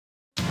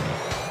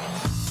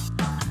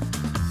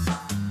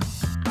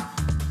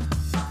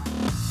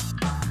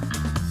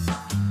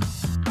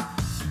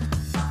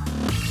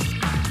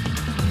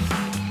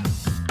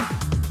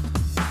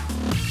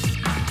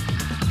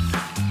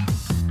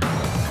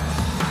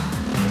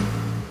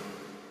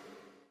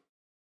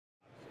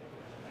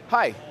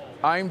Hi,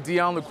 I'm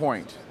Deon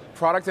LeCointe,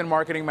 Product and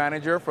Marketing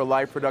Manager for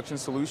Live Production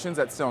Solutions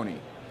at Sony.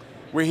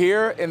 We're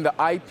here in the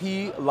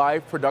IP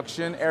live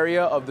production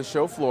area of the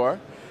show floor,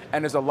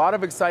 and there's a lot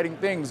of exciting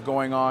things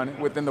going on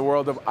within the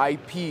world of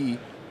IP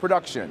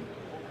production.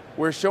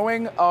 We're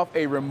showing off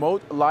a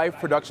remote live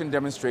production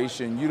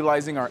demonstration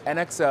utilizing our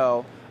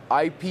NXL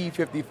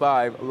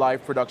IP55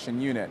 live production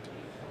unit.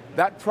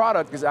 That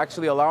product is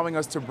actually allowing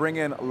us to bring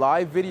in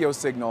live video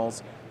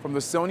signals from the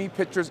Sony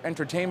Pictures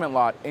Entertainment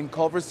lot in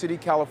Culver City,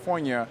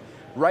 California,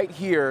 right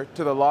here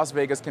to the Las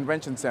Vegas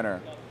Convention Center.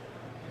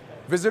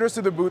 Visitors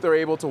to the booth are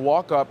able to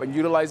walk up and,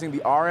 utilizing the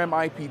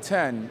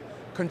RMIP10,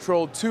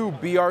 control two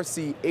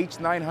BRC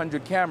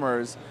H900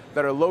 cameras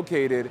that are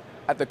located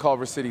at the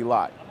Culver City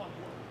lot.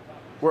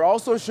 We're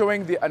also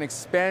showing an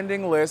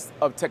expanding list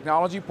of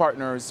technology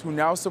partners who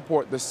now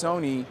support the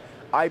Sony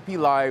IP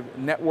Live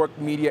Network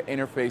Media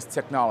Interface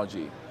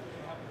technology.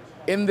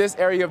 In this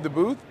area of the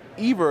booth,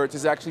 Evertz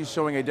is actually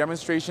showing a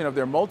demonstration of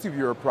their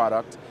multi-viewer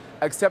product,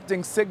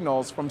 accepting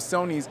signals from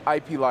Sony's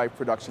IP Live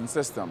production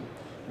system,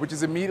 which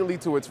is immediately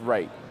to its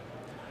right.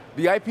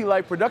 The IP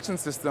Live production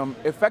system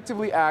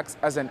effectively acts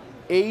as an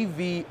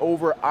AV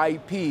over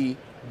IP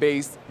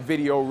based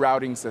video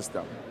routing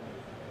system.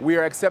 We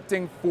are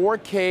accepting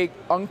 4K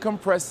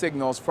uncompressed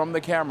signals from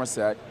the camera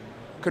set,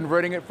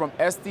 converting it from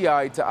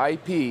SDI to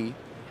IP,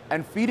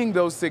 and feeding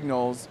those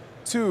signals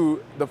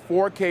to the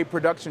 4K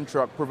production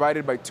truck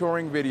provided by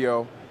Touring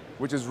Video,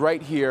 which is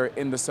right here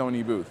in the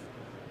Sony booth.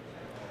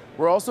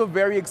 We're also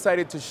very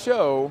excited to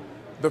show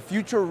the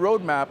future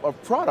roadmap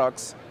of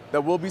products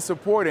that will be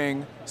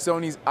supporting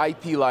Sony's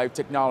IP Live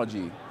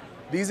technology.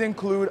 These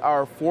include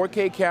our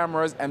 4K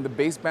cameras and the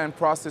baseband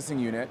processing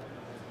unit,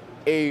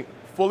 a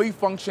fully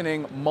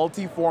functioning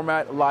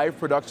multi-format live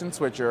production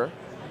switcher,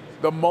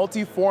 the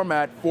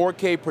multi-format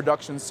 4K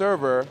production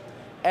server,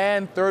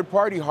 and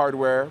third-party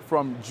hardware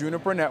from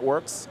Juniper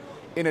Networks,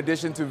 in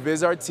addition to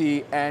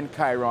VizRT and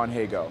Chiron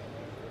Hago.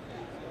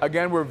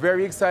 Again, we're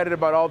very excited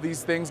about all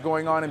these things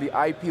going on in the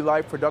IP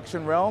Live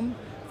production realm.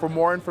 For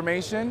more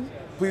information,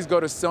 please go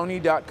to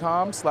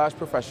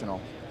sony.com/professional.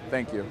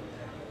 Thank you.